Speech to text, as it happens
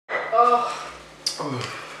Oh.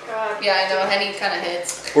 God. Yeah, I know. Henny kind of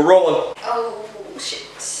hits. We're rolling. Oh,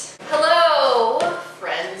 shit. Hello,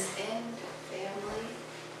 friends and family,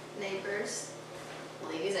 neighbors,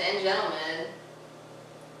 ladies and gentlemen.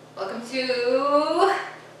 Welcome to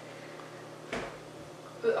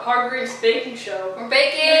the Hargreeves baking show. We're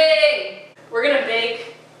baking! We're gonna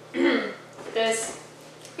bake this.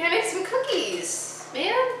 We're gonna make some cookies,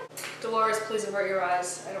 man. Dolores, please avert your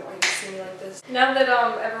eyes. I don't want you to see me like this. Now that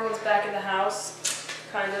everyone's back in the house,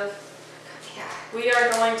 kind of, yeah, we are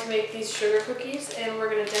going to make these sugar cookies and we're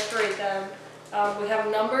gonna decorate them. We have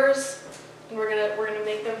numbers and we're gonna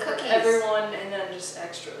make them cookies for everyone and then just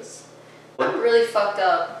extras. I'm really fucked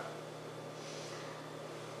up.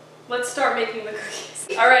 Let's start making the cookies.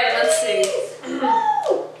 All right, let's see.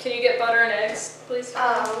 Can you get butter and eggs, please?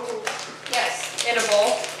 Yes. In a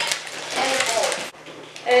bowl. And a bowl.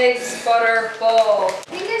 Eggs, butter, bowl. I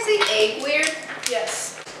think I say egg weird.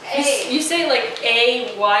 Yes. Egg. You say like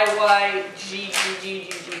A, Y, Y, G, G, G, G,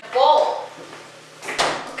 G. Bowl.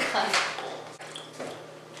 What kind of bowl?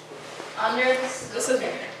 Under this. This is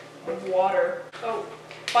water. Oh.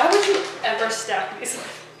 Why would you ever stack these like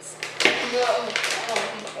this?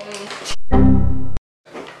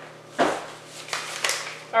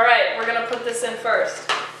 Alright, we're gonna put this in first.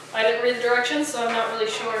 I didn't read the directions, so I'm not really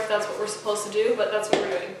sure if that's what we're supposed to do, but that's what we're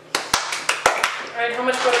doing. Alright, how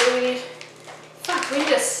much butter do we need? Fuck, we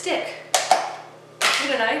need a stick.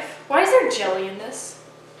 Need a knife? Why is there jelly in this?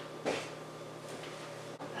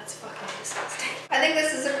 That's fucking disgusting. I think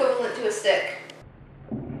this is equivalent to a stick.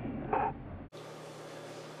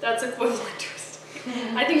 That's equivalent to a stick.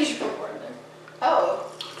 I think you should put more in there.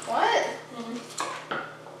 Oh, what?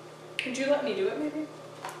 Could you let me do it, maybe?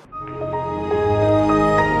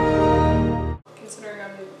 Considering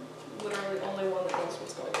I'm literally the only one that knows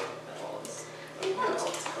what's going on at all. I don't know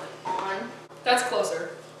what's going on. That's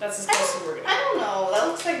closer. That's as close as we're gonna I don't know. That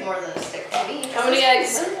looks like more than a stick to me. How many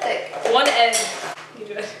eggs? Really thick. 1 egg. You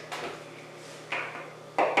do it.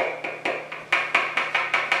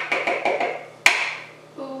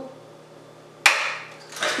 Ooh.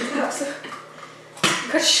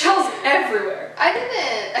 Got shells everywhere. I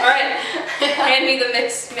didn't. Alright. Hand me the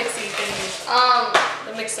mixy thingy.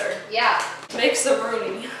 The mixer. Yeah. Mix a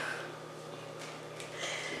Rooney.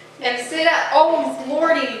 And sit up. Oh,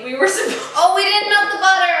 Lordy. We were supposed. Oh, we didn't melt the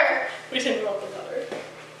butter. We didn't melt the butter.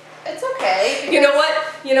 It's okay. You know what?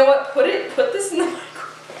 You know what? Put this in the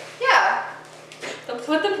microwave. Yeah.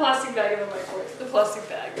 Put the plastic bag in the microwave. The plastic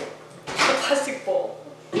bag. The plastic bowl.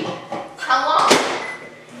 How long?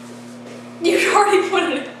 You already put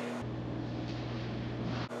it in.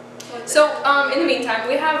 So, in the meantime,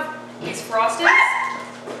 we have these frostings.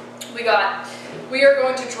 We are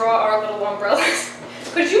going to draw our little umbrellas.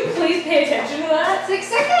 Could you please pay attention to that? 6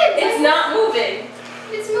 seconds. It's not moving.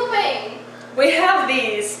 It's moving. We have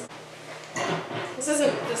these. This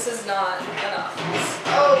is not enough.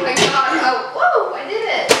 Oh my god. Oh, whoa, I did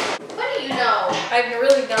it. What do you know? I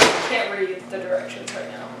really can't read the directions right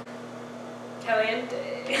now.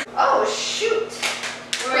 Caliente. Oh, shoot.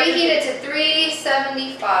 Preheat it to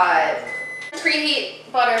 375.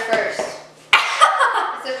 Preheat butter first.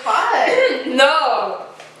 Is it hot? No.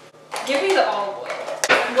 Give me the olive oil.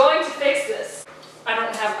 I'm going to fix this. I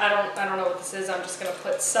don't know what this is. I'm just gonna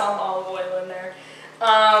put some olive oil in there.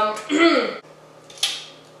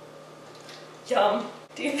 Yum.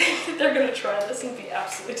 Do you think that they're gonna try this and be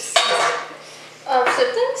absolutely disgusting?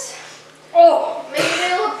 Symptoms? Oh, maybe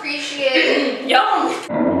they'll appreciate it. Yum.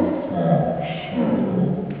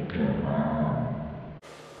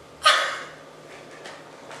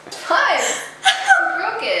 What? You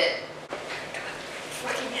broke it.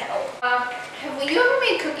 Fucking hell. Have you ever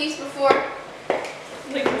made cookies before?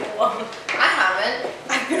 Leave me alone. I haven't.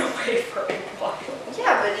 I've been away for a while.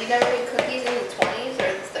 Yeah, but you never made cookies in the 20s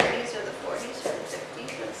or the 30s or the 40s or the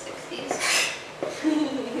 50s or the 60s?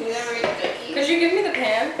 You never made cookies? Could you give me the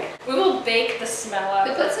pan? We will bake the smell out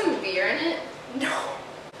We of put it. some beer in it? No.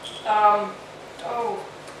 Oh.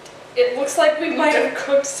 It looks like we might have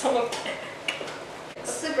cooked some of it.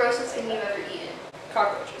 What's the grossest thing you've ever eaten?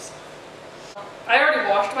 Cockroaches. I already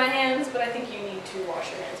washed my hands, but I think you need to wash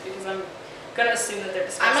your hands because I'm gonna assume that they're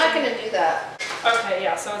disgusting. I'm not gonna do that. Okay,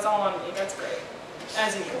 yeah, so it's all on me. That's great.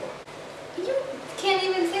 As usual. You can't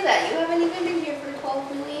even say that. You haven't even been here for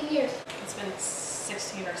 12 million years. It's been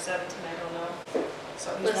 16 or 17, I don't know.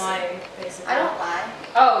 So he's Listen, lying, basically. I don't lie.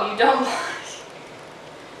 Oh, you don't lie.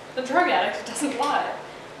 The drug addict doesn't lie.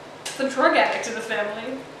 The drug addict in the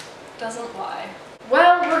family doesn't lie.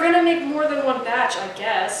 Well, we're gonna make more than one batch, I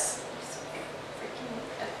guess. Freaking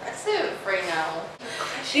aggressive right now.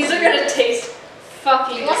 These are gonna taste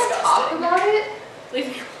fucking Do you want to disgusting. talk about it? Leave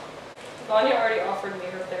me alone. Vanya already offered me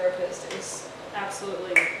her therapist. It's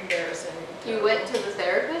absolutely embarrassing. You went to the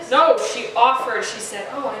therapist? No, she offered. She said,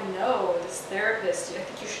 "Oh, I know this therapist. I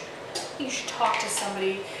think you should talk to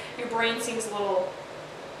somebody. Your brain seems a little."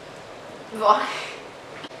 Why?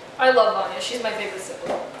 I love Vanya. She's my favorite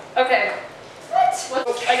sibling. Okay. What?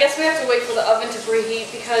 I guess we have to wait for the oven to preheat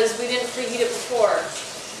because we didn't preheat it before.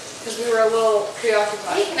 Because we were a little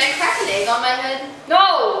preoccupied. Hey, can I crack an egg on my head?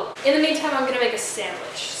 No! In the meantime, I'm gonna make a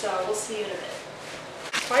sandwich, so we'll see you in a minute.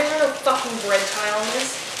 Why is there no fucking bread tie on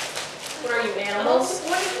this? What are you, animals?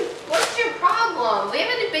 What's your problem? We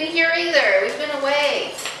haven't been here either. We've been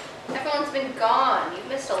away. Everyone's been gone. You've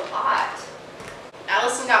missed a lot.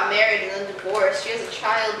 Allison got married and then divorced. She has a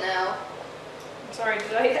child now. I'm sorry,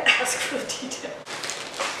 did I ask for the detail?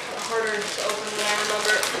 Kind of harder to open than I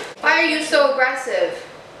remember. Why are you so aggressive?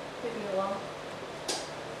 Leave me alone.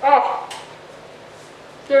 Oh!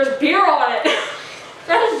 There's beer on it!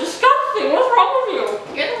 That is disgusting! What's wrong with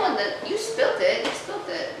you? You're the one that... You spilled it. You spilled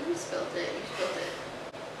it. You spilled it. You spilled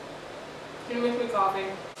it. You make me coffee.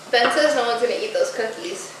 Ben says no one's gonna eat those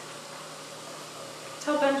cookies.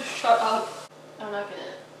 Tell Ben to shut up. I'm not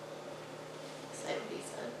gonna say what he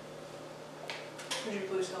said. Would you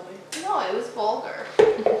please tell me? No, it was vulgar.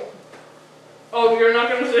 Oh, you're not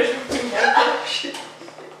gonna say something vulgar?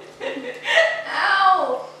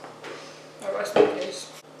 Ow! I rest my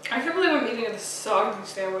case. I can't believe I'm eating a soggy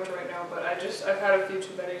sandwich right now, but I've had a few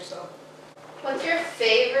too many, so. What's your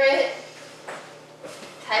favorite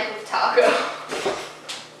type of taco?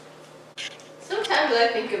 Sometimes I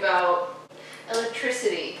think about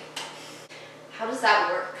electricity. How does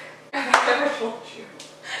that work? I've never told you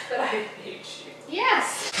that I hate you.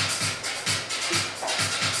 Yes!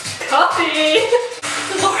 Coffee!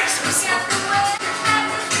 Dolores was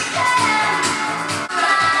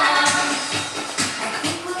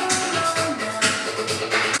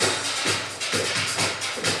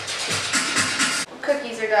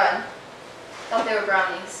Cookies are done. Thought they were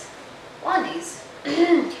brownies. Blondies.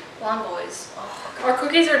 Blonde boys. Oh, Our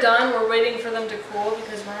cookies are done. We're waiting for them to cool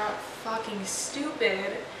because we're not fucking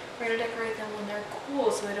stupid. We're gonna decorate them when they're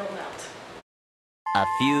cool so they don't melt. A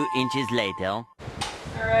few inches later.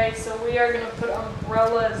 Alright, so we are gonna put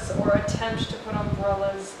umbrellas, or attempt to put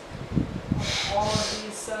umbrellas on all of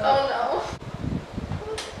these. oh no.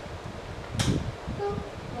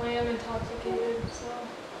 I am intoxicated, so.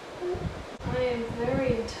 I am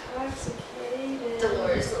very intoxicated.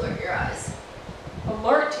 Dolores, alert your eyes.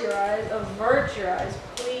 Alert your eyes. Avert your eyes,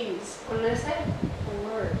 please. What did I say?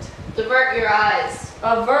 Alert. Divert your eyes.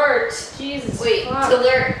 Avert. Jesus. Wait, fuck.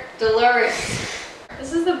 Dolores.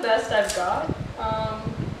 This is the best I've got.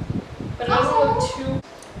 But it doesn't look too.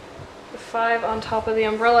 5 on top of the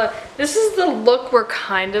umbrella. This is the look we're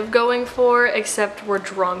kind of going for, except we're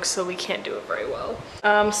drunk, so we can't do it very well.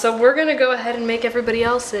 So we're gonna go ahead and make everybody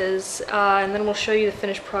else's, and then we'll show you the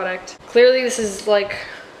finished product. Clearly this is like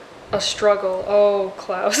a struggle. Oh,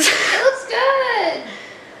 Klaus. It looks good.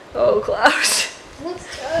 Oh, Klaus. It looks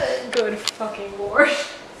good. Good fucking lord.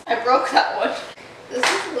 I broke that one. This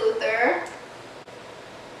is Luther.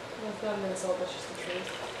 That's not an insult, that's just the truth.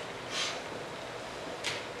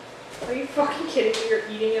 Are you fucking kidding me? You're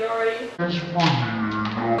eating it already?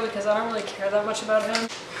 Because I don't really care that much about him.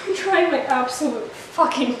 I'm trying my absolute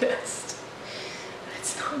fucking best. But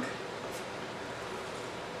it's not good.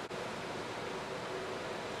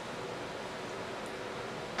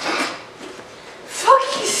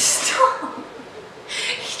 Fucking stop!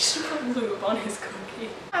 He just put lube on his cookie.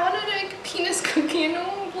 I wanted to make a penis cookie and no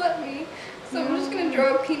one would let me. So I'm just gonna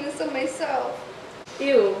draw a penis of myself.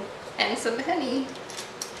 Ew. And some honey.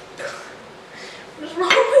 What is wrong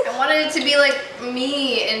with I wanted it to be like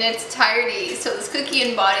me in its entirety, so this cookie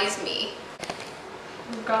embodies me.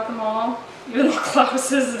 We've got them all. Even though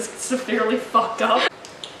Klaus's is severely fucked up.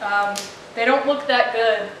 They don't look that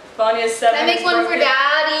good. Vanya's 7. Can I make one for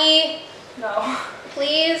Daddy? No.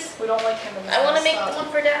 Please? We don't like him in this. I want to make Stop.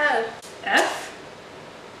 one for Dad. F?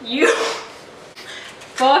 You?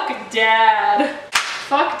 Fuck Dad.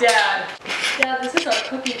 Fuck Dad. Dad, this is our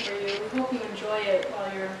cookie for you. We hope you enjoy it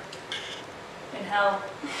while you're in hell.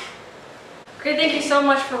 Okay, thank you so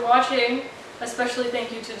much for watching. Especially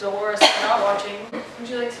thank you to Dolores for not watching. Would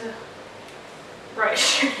you like to... Right,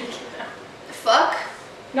 Fuck.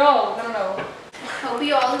 No. Hope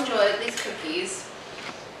you all enjoyed these cookies.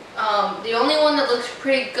 The only one that looks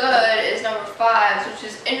pretty good is number 5, which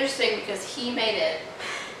is interesting because he made it.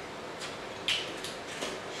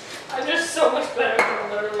 I'm just so much better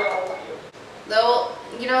than literally all of you. Though,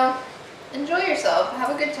 you know, enjoy yourself.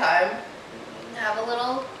 Have a good time. Have a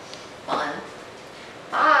little fun.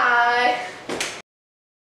 Bye.